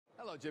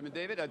Hello, Jim and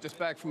David. Just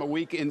back from a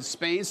week in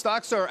Spain.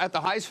 Stocks are at the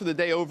highs for the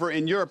day over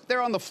in Europe.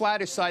 They're on the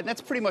flattish side. And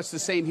that's pretty much the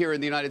same here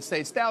in the United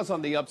States. Dow's on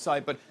the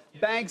upside, but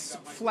banks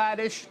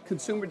flattish,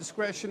 consumer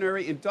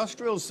discretionary,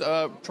 industrials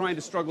trying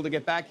to struggle to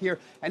get back here.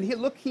 And here,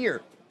 look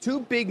here.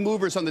 Two big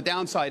movers on the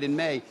downside in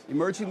May.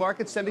 Emerging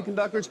markets,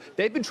 semiconductors,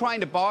 they've been trying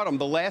to bottom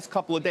the last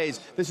couple of days.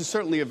 This is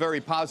certainly a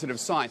very positive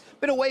sign.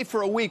 Been away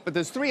for a week, but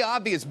there's three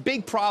obvious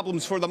big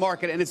problems for the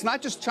market, and it's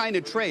not just China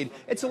trade.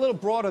 It's a little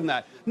broad on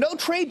that. No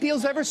trade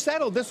deals ever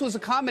settled. This was a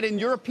comment in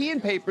European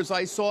papers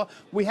I saw.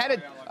 We had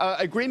an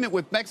agreement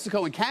with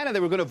Mexico and Canada they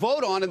were going to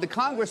vote on in the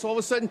Congress. All of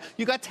a sudden,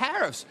 you got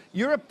tariffs.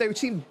 Europe, they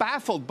seem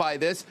baffled by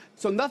this,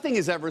 so nothing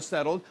is ever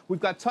settled. We've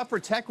got tougher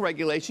tech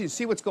regulation. You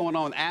see what's going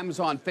on with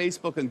Amazon,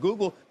 Facebook, and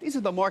Google. These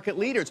are the market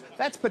leaders.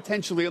 That's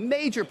potentially a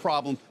major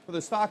problem for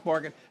the stock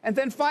market. And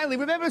then finally,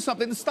 remember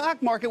something. The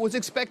stock market was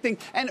expecting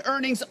an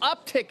earnings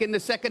uptick in the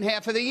second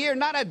half of the year,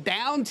 not a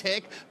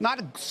downtick,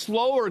 not a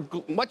slower,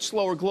 much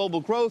slower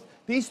global growth.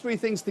 These three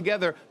things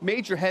together,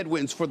 major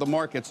headwinds for the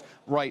markets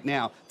right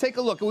now. Take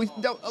a look. A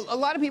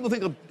lot of people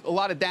think a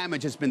lot of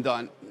damage has been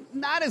done.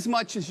 Not as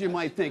much as you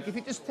might think. If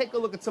you just take a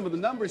look at some of the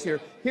numbers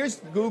here, here's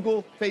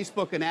Google,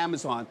 Facebook, and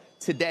Amazon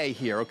today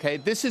here, okay?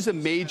 This is a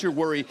major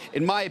worry,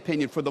 in my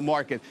opinion, for the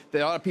market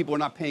that a lot of people are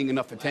not paying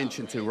enough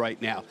attention to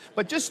right now.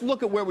 But just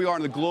look at where we are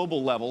on the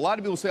global level. A lot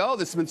of people say, oh,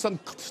 there's been some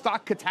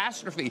stock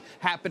catastrophe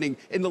happening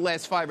in the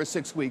last 5 or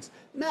 6 weeks.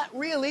 Not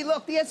really.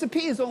 Look, the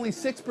S&P is only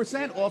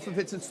 6% off of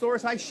its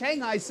historic high.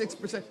 Shanghai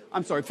 6%.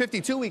 I'm sorry,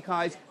 52-week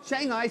highs.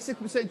 Shanghai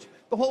 6%.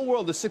 The whole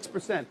world is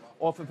 6%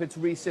 off of its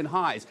recent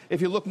highs.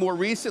 If you look more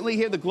recently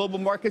here, the global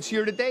markets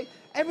year to date,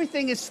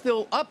 everything is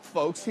still up,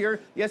 folks. Here,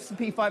 the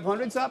S&P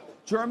 500's up.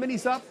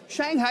 Germany's up.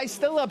 Shanghai's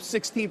still up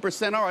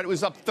 16%. All right, it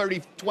was up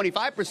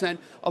 25%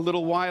 a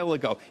little while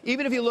ago.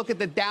 Even if you look at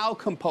the Dow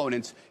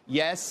components,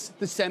 yes,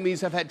 the semis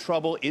have had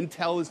trouble.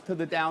 Intel is to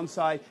the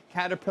downside.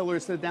 Caterpillar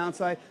is to the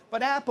downside.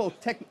 But Apple,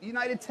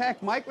 United Tech,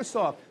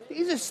 Microsoft,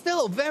 these are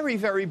still very,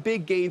 very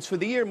big gains for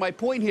the year. My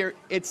point here,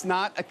 it's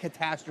not a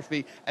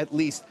catastrophe, at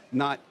least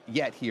not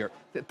yet here.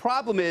 The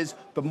problem is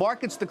the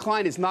market's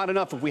decline is not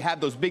enough if we have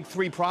those big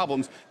three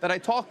problems that I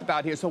talked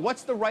about here. So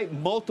what's the right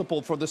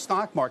multiple for the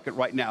stock market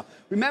right now?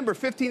 Remember,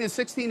 15 and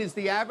 16 is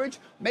the average.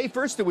 May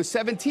 1st, it was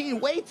 17,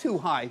 way too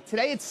high.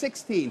 Today, it's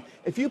 16.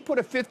 If you put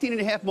a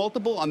 15.5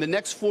 multiple on the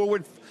next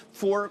forward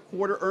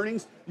four-quarter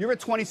earnings, you're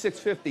at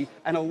 26.50.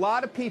 And a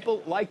lot of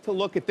people like to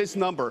look at this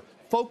number.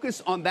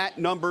 Focus on that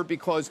number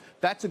because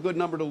that's a good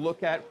number to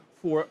look at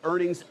for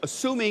earnings,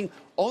 assuming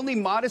only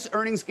modest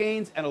earnings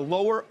gains and a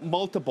lower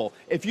multiple.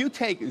 If you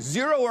take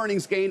zero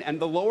earnings gain and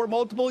the lower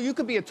multiple, you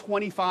could be at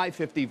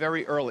 25.50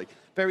 very early,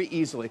 very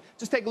easily.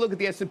 Just take a look at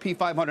the S&P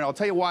 500. I'll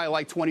tell you why I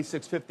like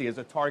 26.50 as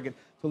a target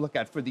to look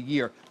at for the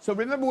year. So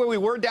remember where we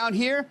were down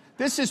here?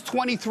 This is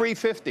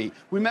 23.50.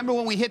 Remember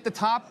when we hit the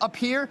top up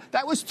here?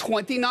 That was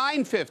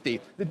 29.50.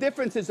 The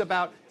difference is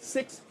about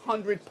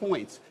 600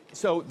 points.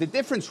 So the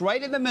difference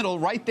right in the middle,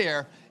 right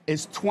there,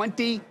 is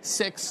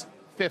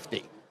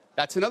 26.50.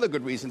 That's another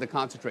good reason to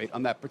concentrate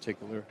on that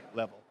particular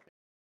level.